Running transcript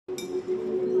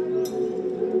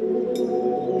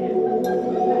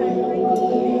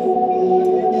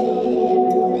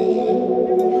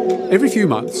Every few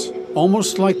months,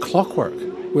 almost like clockwork,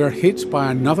 we're hit by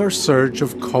another surge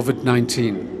of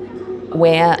COVID-19.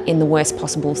 We're in the worst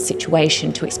possible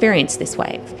situation to experience this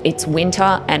wave. It's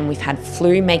winter and we've had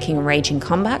flu making a raging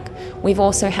comeback. We've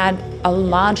also had a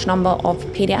large number of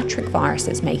paediatric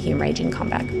viruses making a raging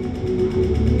comeback.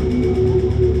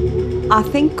 I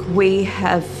think we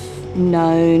have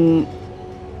known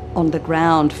on the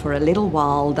ground for a little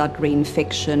while that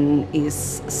reinfection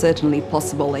is certainly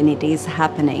possible, and it is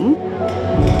happening.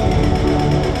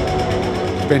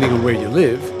 Depending on where you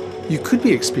live, you could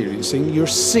be experiencing your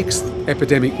 6th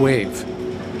epidemic wave.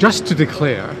 Just to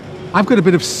declare, I've got a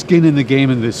bit of skin in the game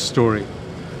in this story.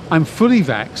 I'm fully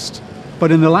vaxxed,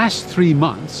 but in the last 3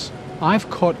 months, I've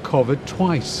caught COVID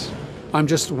twice. I'm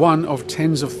just one of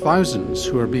tens of thousands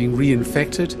who are being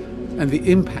reinfected, and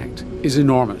the impact is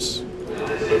enormous.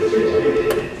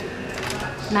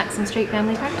 Maxim Street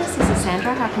Family Practice, this is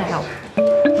Sandra, how can I help?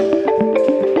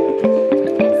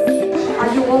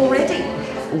 Are you all ready?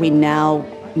 We're now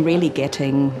really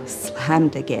getting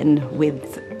slammed again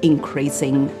with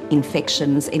increasing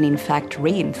infections and in fact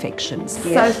reinfections.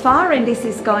 Yes. So far, and this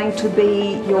is going to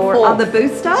be your other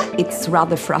booster. It's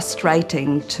rather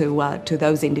frustrating to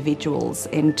those individuals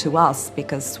and to us,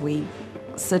 because we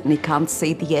certainly can't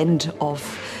see the end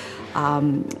of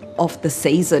the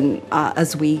season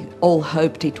as we all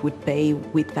hoped it would be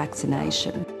with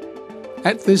vaccination.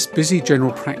 At this busy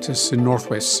general practice in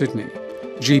northwest Sydney,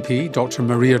 GP Dr.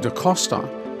 Maria da Costa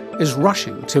is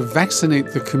rushing to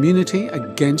vaccinate the community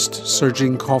against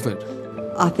surging COVID.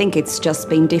 I think it's just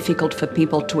been difficult for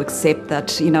people to accept that,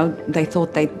 they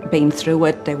thought they'd been through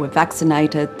it, they were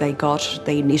vaccinated, they got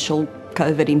the initial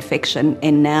COVID infection,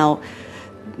 and now,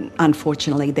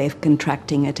 unfortunately, they're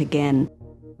contracting it again.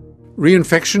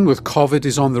 Reinfection with COVID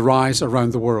is on the rise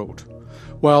around the world.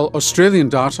 While Australian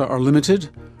data are limited,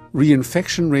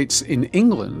 reinfection rates in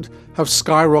England have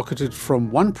skyrocketed from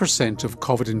 1% of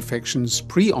COVID infections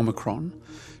pre-Omicron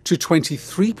to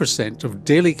 23% of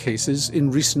daily cases in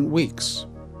recent weeks.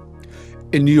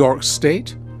 In New York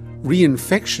State,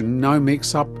 reinfection now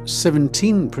makes up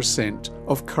 17%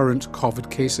 of current COVID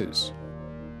cases.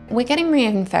 We're getting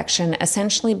reinfection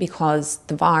essentially because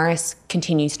the virus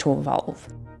continues to evolve.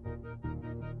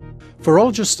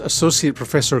 Virologist Associate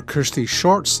Professor Kirsty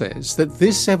Short says that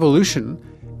this evolution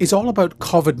is all about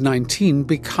COVID-19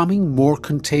 becoming more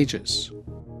contagious.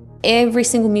 Every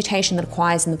single mutation that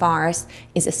acquires in the virus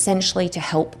is essentially to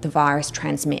help the virus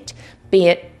transmit, be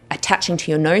it attaching to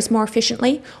your nose more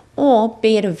efficiently, or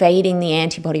be it evading the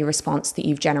antibody response that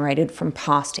you've generated from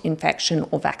past infection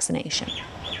or vaccination.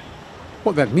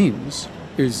 What that means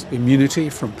is immunity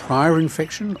from prior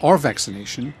infection or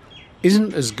vaccination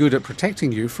isn't as good at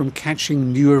protecting you from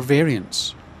catching newer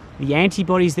variants. The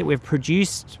antibodies that we've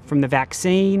produced from the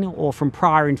vaccine or from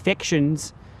prior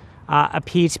infections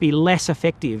appear to be less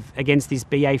effective against this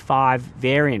BA.5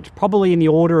 variant, probably in the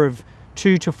order of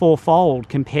 2 to 4-fold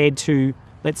compared to,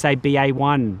 let's say,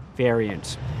 BA.1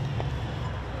 variant.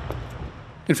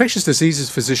 Infectious diseases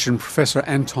physician Professor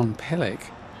Anton Pelek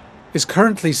is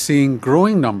currently seeing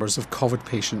growing numbers of COVID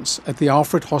patients at the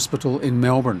Alfred Hospital in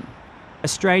Melbourne.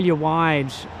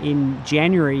 Australia-wide, in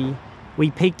January,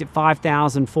 we peaked at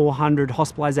 5,400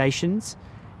 hospitalisations,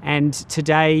 and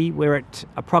today we're at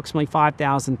approximately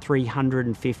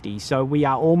 5,350. So we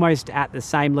are almost at the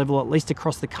same level, at least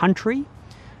across the country,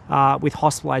 with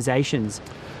hospitalisations.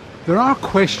 There are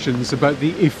questions about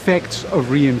the effects of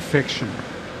reinfection.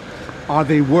 Are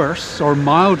they worse or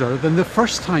milder than the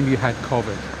first time you had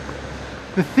COVID?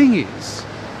 The thing is,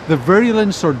 the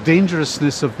virulence or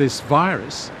dangerousness of this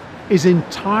virus is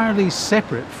entirely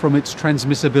separate from its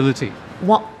transmissibility.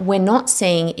 What we're not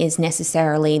seeing is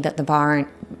necessarily that the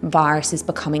virus is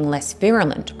becoming less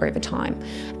virulent over time,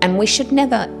 and we should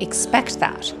never expect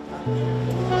that.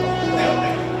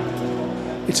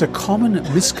 It's a common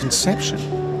misconception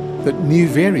that new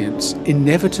variants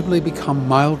inevitably become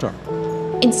milder.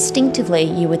 Instinctively,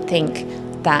 you would think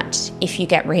that if you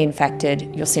get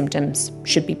reinfected, your symptoms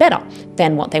should be better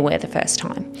than what they were the first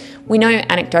time. We know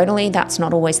anecdotally that's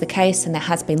not always the case, and there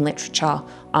has been literature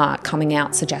coming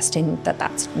out suggesting that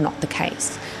that's not the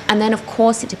case. And then, of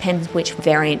course, it depends which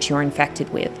variant you're infected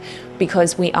with,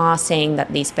 because we are seeing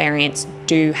that these variants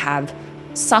do have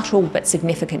subtle but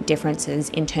significant differences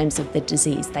in terms of the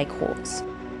disease they cause.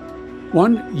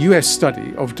 One US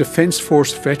study of Defence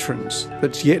Force veterans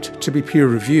that's yet to be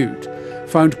peer-reviewed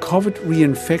found COVID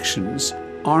reinfections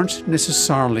aren't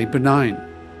necessarily benign.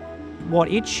 What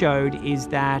it showed is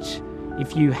that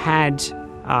if you had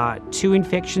 2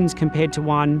 infections compared to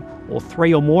one, or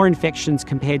 3 or more infections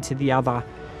compared to the other,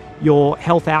 your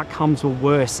health outcomes were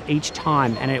worse each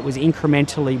time, and it was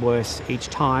incrementally worse each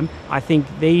time. I think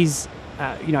these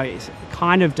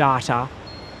kind of data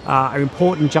are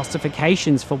important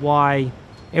justifications for why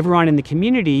everyone in the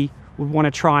community would want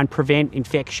to try and prevent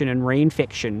infection and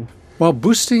reinfection. While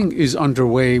boosting is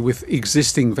underway with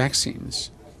existing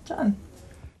vaccines,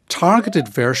 targeted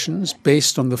versions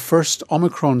based on the first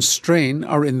Omicron strain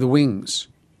are in the wings.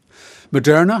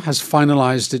 Moderna has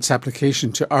finalised its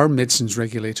application to our medicines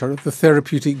regulator, the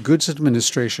Therapeutic Goods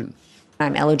Administration.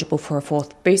 I'm eligible for a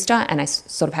fourth booster, and I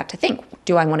sort of had to think,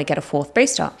 do I want to get a fourth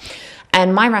booster?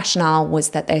 And my rationale was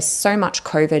that there's so much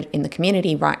COVID in the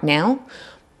community right now.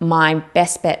 My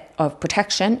best bet of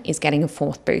protection is getting a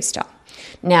fourth booster.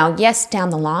 Now, yes, down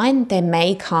the line, there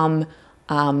may come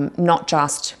not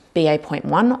just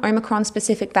BA.1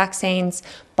 Omicron-specific vaccines,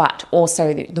 but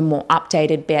also the more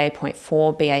updated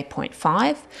BA.4,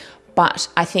 BA.5. But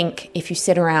I think if you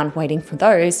sit around waiting for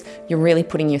those, you're really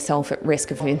putting yourself at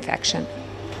risk of infection.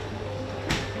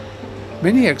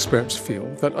 Many experts feel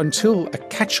that until a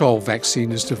catch-all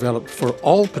vaccine is developed for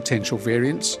all potential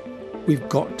variants, we've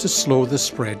got to slow the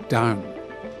spread down.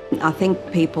 I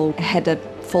think people had a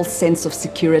false sense of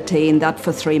security in that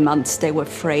for 3 months they were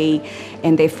free,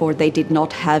 and therefore they did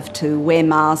not have to wear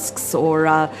masks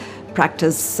or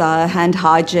practice hand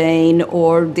hygiene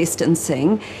or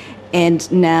distancing.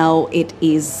 And now it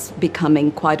is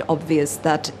becoming quite obvious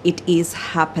that it is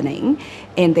happening,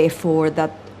 and therefore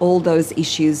that all those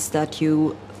issues that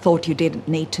you thought you didn't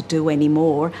need to do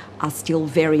anymore are still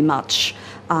very much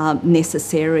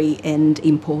necessary and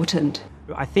important.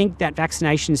 I think that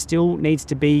vaccination still needs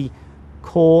to be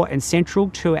core and central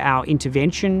to our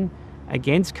intervention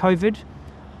against COVID,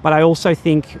 but I also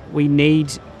think we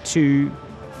need to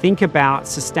think about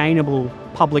sustainable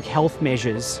public health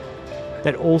measures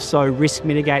that also risk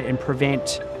mitigate and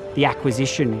prevent the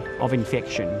acquisition of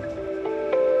infection.